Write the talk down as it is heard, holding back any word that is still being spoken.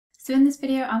So in this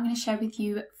video, I'm going to share with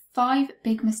you 5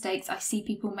 big mistakes I see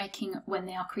people making when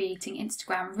they are creating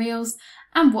Instagram Reels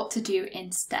and what to do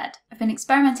instead. I've been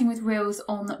experimenting with Reels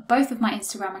on both of my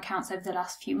Instagram accounts over the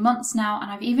last few months now,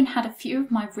 and I've even had a few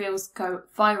of my Reels go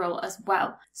viral as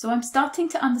well. So I'm starting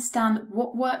to understand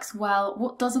what works well,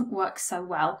 what doesn't work so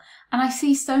well, and I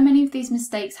see so many of these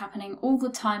mistakes happening all the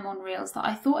time on Reels that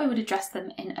I thought I would address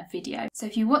them in a video. So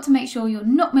if you want to make sure you're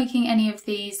not making any of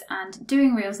these and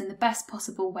doing Reels in the best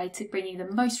possible way to bring you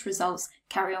the most results,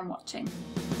 carry on watching.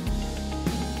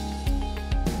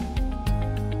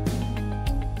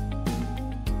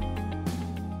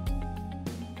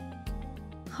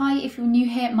 Hi, if you're new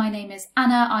here, my name is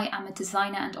Anna. I am a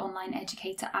designer and online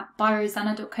educator at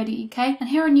byrozanna.co.uk, and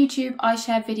here on YouTube I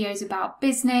share videos about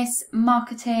business,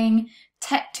 marketing,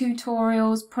 tech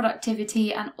tutorials,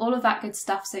 productivity and all of that good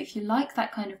stuff. So if you like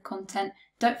that kind of content,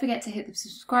 don't forget to hit the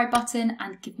subscribe button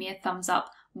and give me a thumbs up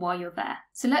while you're there.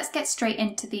 So let's get straight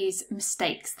into these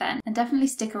mistakes then, and definitely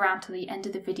stick around to the end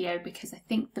of the video because I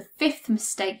think the 5th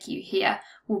mistake you hear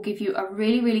will give you a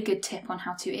really good tip on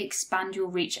how to expand your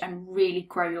reach and really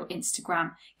grow your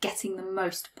Instagram, getting the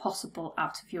most possible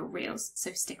out of your Reels,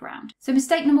 so stick around. So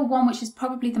mistake number 1, which is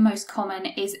probably the most common,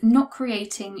 is not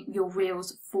creating your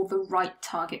Reels for the right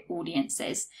target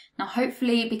audiences. Now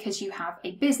hopefully, because you have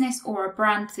a business or a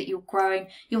brand that you're growing,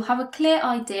 you'll have a clear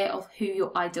idea of who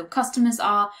your ideal customers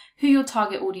are, who your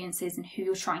target audience is and who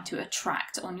you're trying to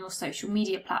attract on your social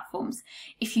media platforms.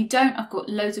 If you don't, I've got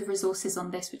loads of resources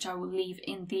on this which I will leave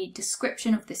in the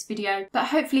description of this video, but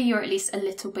hopefully you're at least a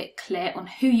little bit clear on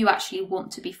who you actually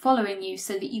want to be following you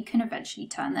so that you can eventually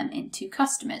turn them into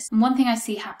customers. And one thing I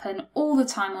see happen all the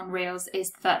time on Reels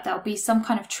is that there'll be some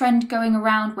kind of trend going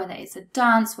around, whether it's a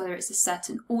dance, whether it's a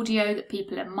certain audio that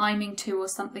people are miming to or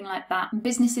something like that. And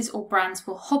businesses or brands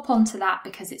will hop onto that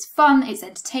because it's fun, it's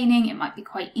entertaining, it might be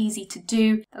quite easy to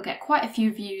do. They'll get quite a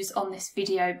few views on this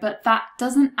video, but that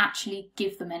doesn't actually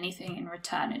give them anything in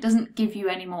return. It doesn't give you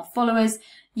any more followers.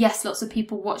 Yes, lots of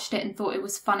people watched it and thought it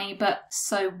was funny, but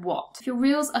so what? If your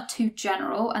Reels are too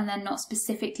general and they're not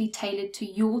specifically tailored to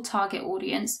your target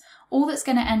audience, all that's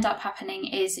going to end up happening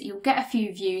is you'll get a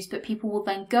few views, but people will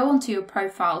then go onto your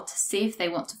profile to see if they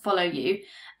want to follow you.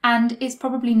 And it's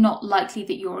probably not likely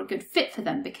that you're a good fit for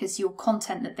them because your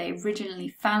content that they originally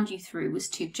found you through was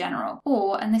too general.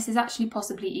 Or, and this is actually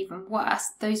possibly even worse,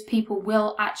 those people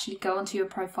will actually go onto your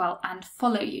profile and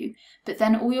follow you. But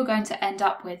then all you're going to end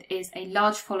up with is a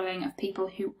large following of people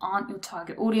who aren't your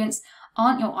target audience,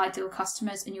 aren't your ideal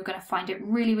customers, and you're going to find it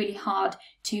really hard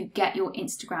to get your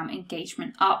Instagram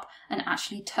engagement up and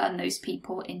actually turn those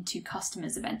people into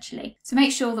customers eventually. So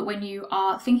make sure that when you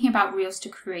are thinking about Reels to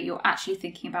create, you're actually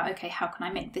thinking about, okay, how can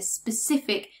I make this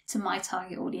specific to my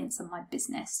target audience and my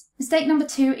business? Mistake number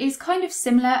 2 is kind of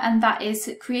similar, and that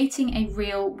is creating a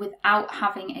Reel without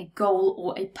having a goal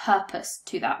or a purpose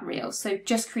to that Reel. So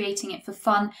just creating it for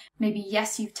fun. Maybe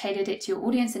yes, you've tailored it to your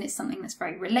audience and it's something that's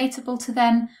very relatable to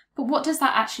them, but what does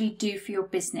that actually do for your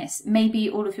business? Maybe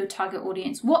all of your target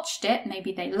audience watched it,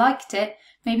 maybe they liked it,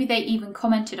 maybe they even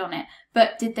commented on it,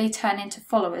 but did they turn into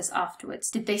followers afterwards?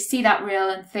 Did they see that Reel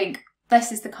and think,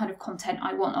 this is the kind of content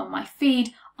I want on my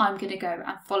feed, I'm going to go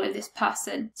and follow this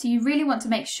person? So you really want to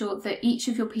make sure that each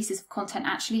of your pieces of content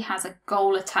actually has a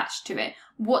goal attached to it.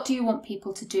 What do you want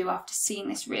people to do after seeing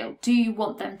this Reel? Do you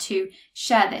want them to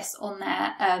share this on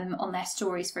their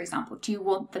stories, for example? Do you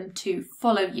want them to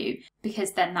follow you?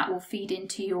 Because then that will feed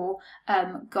into your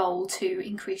goal to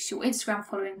increase your Instagram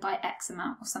following by X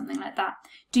amount or something like that.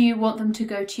 Do you want them to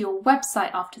go to your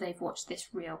website after they've watched this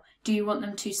Reel? Do you want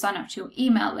them to sign up to your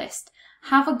email list?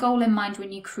 Have a goal in mind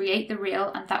when you create the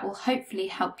Reel, and that will hopefully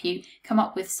help you come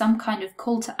up with some kind of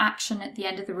call to action at the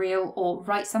end of the Reel, or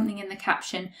write something in the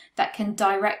caption that can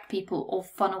direct people or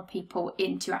funnel people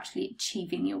into actually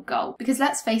achieving your goal. Because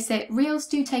let's face it, Reels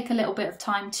do take a little bit of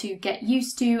time to get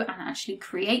used to and actually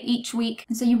create each week.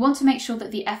 And so you want to make sure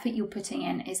that the effort you're putting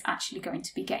in is actually going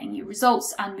to be getting you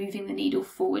results and moving the needle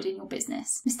forward in your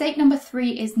business. Mistake number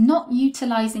 3 is not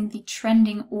utilizing the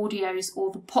trending audios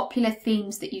or the popular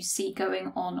themes that you see going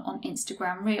on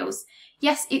Instagram Reels.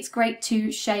 Yes, it's great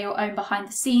to share your own behind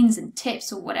the scenes and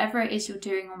tips or whatever it is you're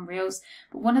doing on Reels,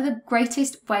 but one of the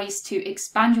greatest ways to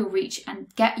expand your reach and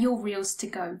get your Reels to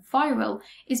go viral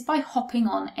is by hopping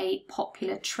on a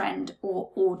popular trend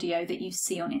or audio that you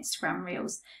see on Instagram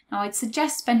Reels. Now I'd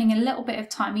suggest spending a little bit of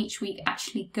time each week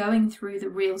actually going through the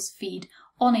Reels feed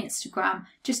on Instagram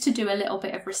just to do a little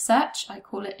bit of research. I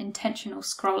call it intentional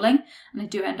scrolling, and I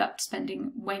do end up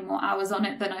spending way more hours on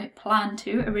it than I planned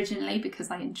to originally because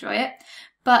I enjoy it.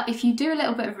 But if you do a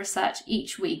little bit of research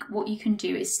each week, what you can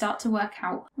do is start to work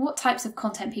out what types of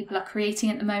content people are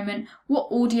creating at the moment, what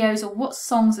audios or what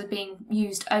songs are being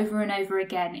used over and over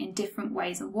again in different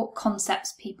ways, and what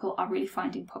concepts people are really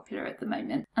finding popular at the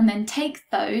moment. And then take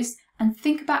those and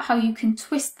think about how you can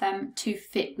twist them to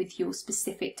fit with your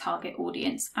specific target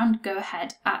audience, and go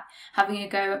ahead at having a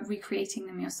go at recreating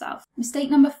them yourself.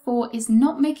 Mistake number 4 is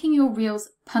not making your reels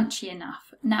punchy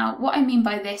enough. Now, what I mean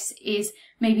by this is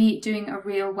maybe doing a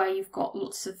reel where you've got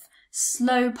lots of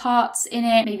slow parts in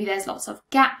it, maybe there's lots of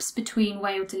gaps between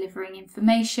where you're delivering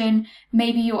information,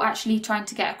 maybe you're actually trying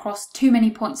to get across too many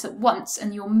points at once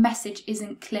and your message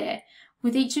isn't clear.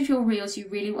 With each of your reels, you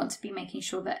really want to be making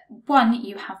sure that 1,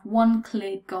 you have one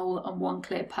clear goal and one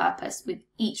clear purpose with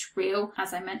each reel,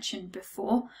 as I mentioned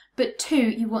before, but 2,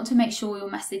 you want to make sure your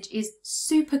message is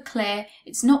super clear,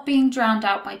 it's not being drowned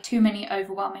out by too many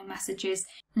overwhelming messages,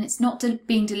 and it's not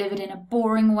being delivered in a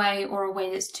boring way or a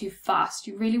way that's too fast.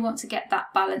 You really want to get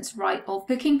that balance right of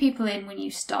hooking people in when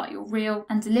you start your reel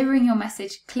and delivering your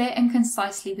message clear and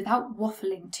concisely without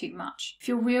waffling too much. If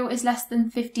your reel is less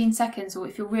than 15 seconds or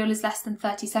if your reel is less than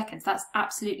 30 seconds, that's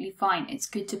absolutely fine. It's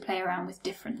good to play around with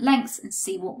different lengths and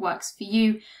see what works for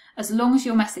you. As long as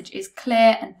your message is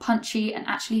clear and punchy and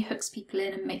actually hooks people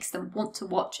in and makes them want to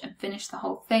watch and finish the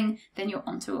whole thing, then you're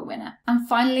onto a winner. And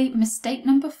finally, mistake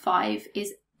number 5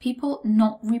 is people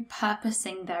not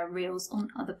repurposing their reels on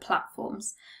other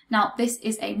platforms. Now, this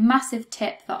is a massive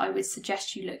tip that I would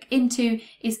suggest you look into,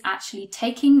 is actually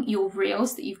taking your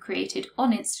reels that you've created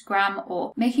on Instagram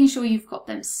or making sure you've got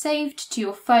them saved to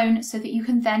your phone so that you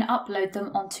can then upload them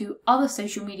onto other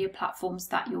social media platforms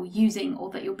that you're using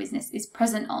or that your business is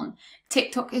present on.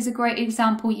 TikTok is a great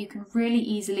example. You can really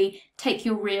easily take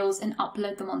your reels and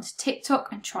upload them onto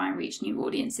TikTok and try and reach new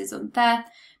audiences on there.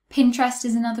 Pinterest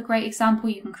is another great example.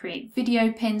 You can create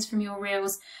video pins from your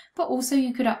reels, but also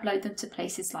you could upload them to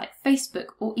places like Facebook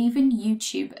or even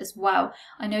YouTube as well.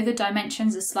 I know the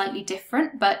dimensions are slightly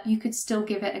different, but you could still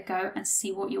give it a go and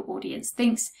see what your audience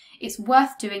thinks. It's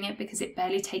worth doing it because it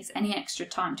barely takes any extra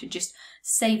time to just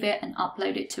save it and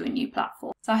upload it to a new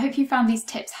platform. So I hope you found these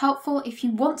tips helpful. If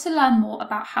you want to learn more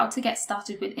about how to get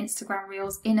started with Instagram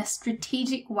Reels in a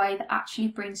strategic way that actually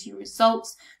brings you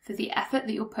results for the effort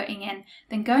that you're putting in,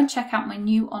 then go and check out my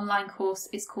new online course.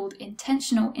 It's called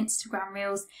Intentional Instagram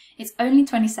Reels. It's only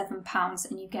 £27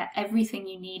 and you get everything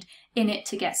you need in it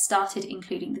to get started,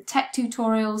 including the tech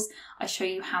tutorials. I show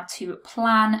you how to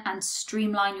plan and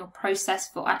streamline your process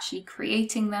for actually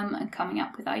creating them and coming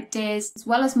up with ideas, as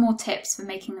well as more tips for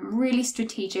making them really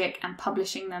strategic and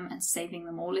publishing them and saving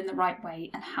them all in the right way,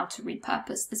 and how to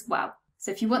repurpose as well.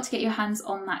 So if you want to get your hands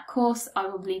on that course, I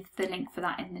will leave the link for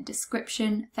that in the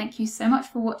description. Thank you so much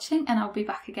for watching, and I'll be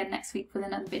back again next week with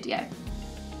another video.